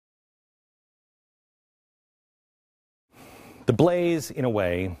The Blaze, in a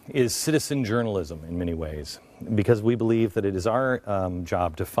way, is citizen journalism in many ways, because we believe that it is our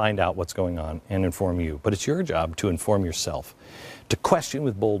job to find out what's going on and inform you. But it's your job to inform yourself, to question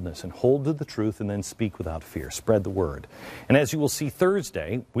with boldness and hold to the truth and then speak without fear. Spread the word. And as you will see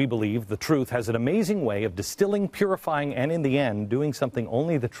Thursday, we believe the truth has an amazing way of distilling, purifying, and in the end, doing something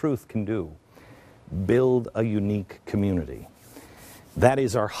only the truth can do. Build a unique community. That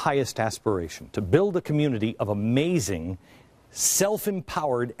is our highest aspiration, to build a community of amazing,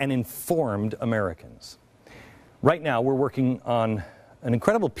 self-empowered and informed Americans. Right now, we're working on an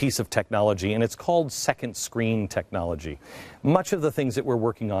incredible piece of technology, and it's called second screen technology. Much of the things that we're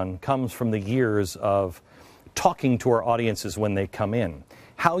working on comes from the years of talking to our audiences when they come in.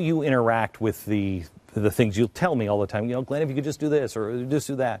 How you interact with the things you'll tell me all the time, you know, Glenn, if you could just do this or just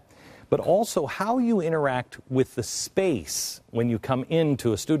do that. But also how you interact with the space when you come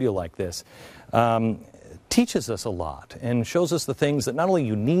into a studio like this. Teaches us a lot and shows us the things that not only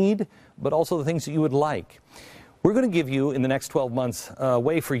you need, but also the things that you would like. We're going to give you, in the next 12 months, a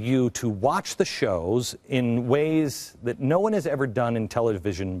way for you to watch the shows in ways that no one has ever done in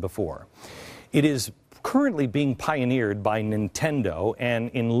television before. It is currently being pioneered by Nintendo and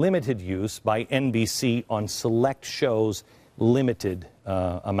in limited use by NBC on select shows, limited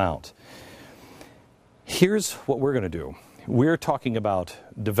amount. Here's what we're going to do. We're talking about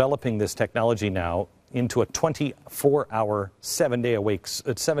developing this technology now into a 24-hour,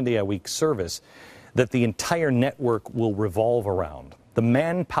 7-day-a-week service that the entire network will revolve around. The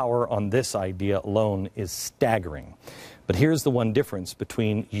manpower on this idea alone is staggering. But here's the one difference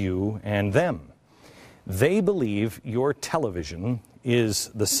between you and them. They believe your television is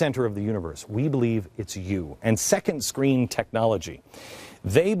the center of the universe. We believe it's you. And second screen technology.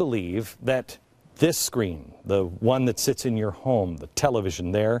 They believe that this screen, the one that sits in your home, the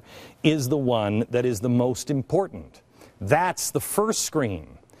television there, is the one that is the most important. That's the first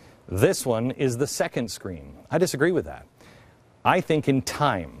screen. This one is the second screen. I disagree with that. I think in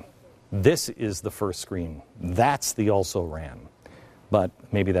time, this is the first screen. That's the also-ran. But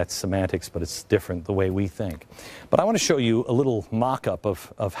maybe that's semantics, but it's different the way we think. But I want to show you a little mock-up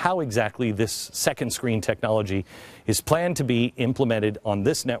of how exactly this second screen technology is planned to be implemented on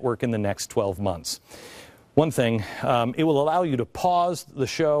this network in the next 12 months. One thing, it will allow you to pause the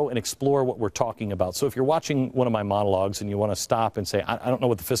show and explore what we're talking about. So if you're watching one of my monologues and you want to stop and say, I don't know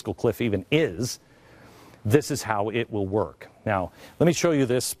what the fiscal cliff even is, this is how it will work. Now, let me show you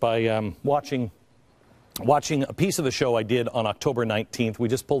this by watching a piece of the show I did on October 19th. We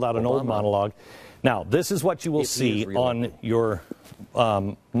just pulled out an old monologue. Now, this is what you will see on your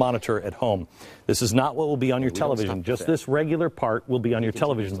monitor at home. This is not what will be on your television. Just this regular part will be on your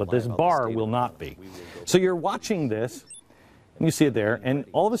television, but this bar will not be. So you're watching this, and you see it there, and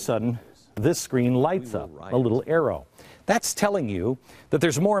all of a sudden, this screen lights up, a little arrow. That's telling you that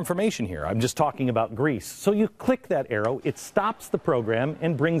there's more information here. I'm just talking about Greece. So you click that arrow, it stops the program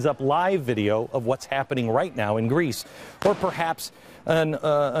and brings up live video of what's happening right now in Greece. Or perhaps an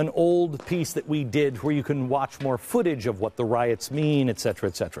old piece that we did where you can watch more footage of what the riots mean, etc.,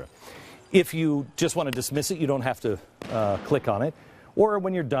 etc. If you just want to dismiss it, you don't have to click on it. Or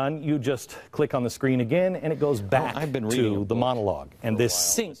when you're done, you just click on the screen again and it goes back to the monologue. And this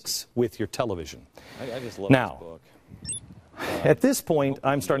syncs with your television. I just love this book. At this point,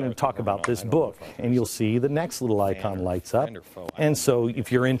 I'm starting to talk about this book, and you'll see the next little icon lights up. And so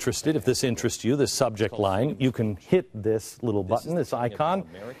if you're interested, if this interests you, this subject line, you can hit this little button, this icon,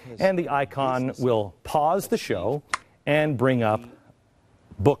 and the icon will pause the show and bring up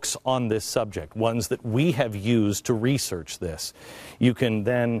books on this subject, ones that we have used to research this. You can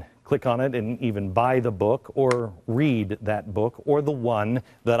then click on it and even buy the book or read that book or the one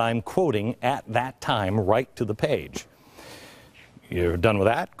that I'm quoting at that time right to the page. You're done with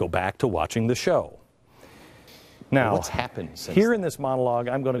that, go back to watching the show. Now, what's happened since here in this monologue,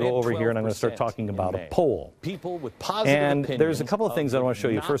 I'm going to go over here and I'm going to start talking about a poll. People with positive and there's a couple of things I want to show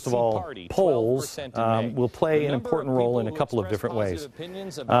you. First of all, polls will play an important role in a couple of different ways.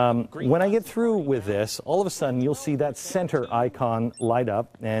 When I get through with this, all of a sudden you'll see that center icon light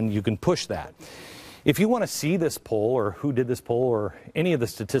up and you can push that. If you want to see this poll or who did this poll or any of the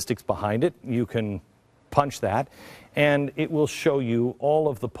statistics behind it, you can punch that. And it will show you all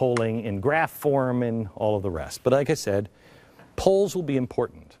of the polling in graph form and all of the rest. But like I said, polls will be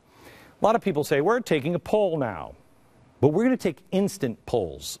important. A lot of people say, we're taking a poll now. But we're going to take instant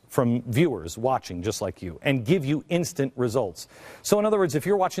polls from viewers watching just like you and give you instant results. So in other words, if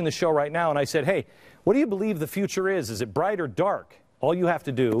you're watching the show right now and I said, hey, what do you believe the future is? Is it bright or dark? All you have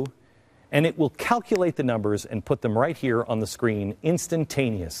to do, and it will calculate the numbers and put them right here on the screen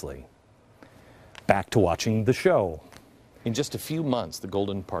instantaneously. Back to watching the show. In just a few months, the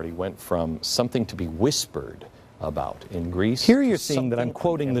Golden Party went from something to be whispered about in Greece. Here you're seeing that I'm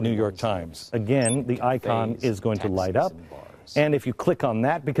quoting the New York Times. Again, the icon is going to light up. And if you click on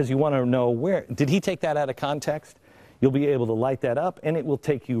that because you want to know where, did he take that out of context? You'll be able to light that up, and it will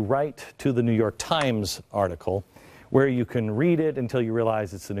take you right to the New York Times article, where you can read it until you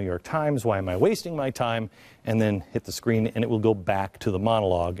realize it's the New York Times. Why am I wasting my time? And then hit the screen, and it will go back to the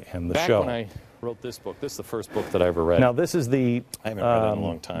monologue and the show. Back when I wrote this book, this is the first book that I ever read. Now, this is the... I haven't read it in a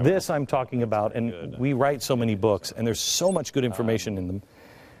long time. This I'm talking about, and we write so many books, and there's so much good information in them.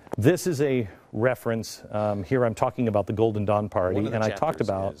 This is a reference. Here I'm talking about the Golden Dawn Party, and I talked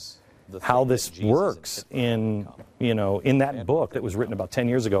about how this works in, in that book that was written about 10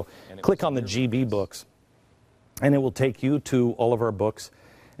 years ago. Click on the GB books, and it will take you to all of our books,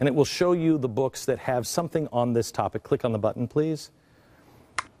 and it will show you the books that have something on this topic. Click on the button, please.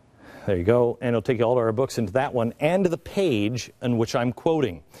 There you go, and it'll take you all of our books into that one, and to the page in which I'm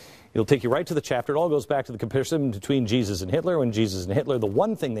quoting. It'll take you right to the chapter. It all goes back to the comparison between Jesus and Hitler. When Jesus and Hitler, the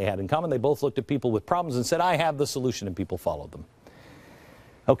one thing they had in common, they both looked at people with problems and said, I have the solution, and people followed them.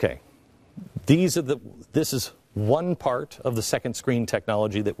 Okay, this is one part of the second screen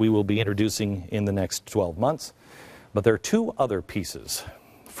technology that we will be introducing in the next 12 months. But there are two other pieces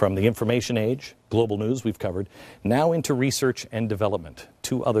from the information age, global news we've covered, now into research and development.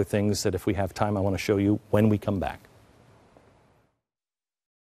 Two other things that if we have time I want to show you when we come back.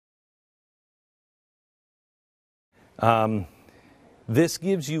 This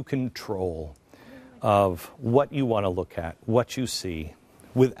gives you control of what you want to look at, what you see,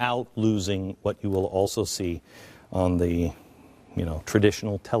 without losing what you will also see on the,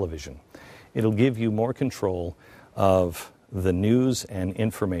 traditional television. It'll give you more control of the news and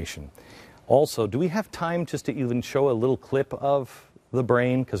information. Also, do we have time just to even show a little clip of the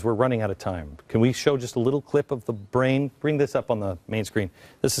brain? Because we're running out of time. Can we show just a little clip of the brain? Bring this up on the main screen.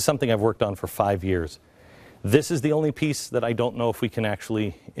 This is something I've worked on for 5 years. This is the only piece that I don't know if we can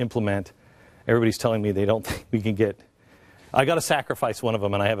actually implement. Everybody's telling me they don't think we can get... I got to sacrifice one of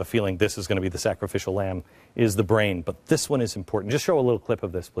them, and I have a feeling this is going to be the sacrificial lamb, is the brain. But this one is important. Just show a little clip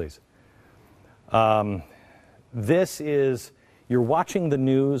of this, please. This is, you're watching the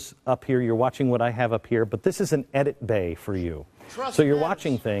news up here, you're watching what I have up here, but this is an edit bay for you. So you're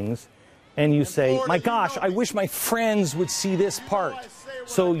watching things, and you say, my gosh, I wish my friends would see this part.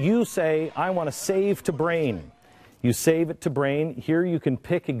 So you say, I want to save to brain. You save it to brain. Here you can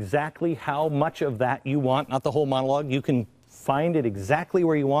pick exactly how much of that you want, not the whole monologue. You can find it exactly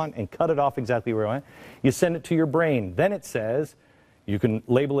where you want and cut it off exactly where you want. You send it to your brain. Then it says, you can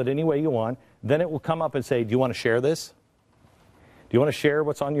label it any way you want. Then it will come up and say, do you want to share this? Do you want to share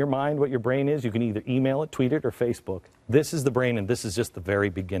what's on your mind, what your brain is? You can either email it, tweet it, or Facebook. This is the brain, and this is just the very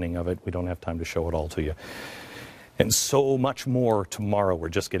beginning of it. We don't have time to show it all to you. And so much more tomorrow. We're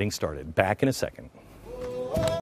just getting started. Back in a second.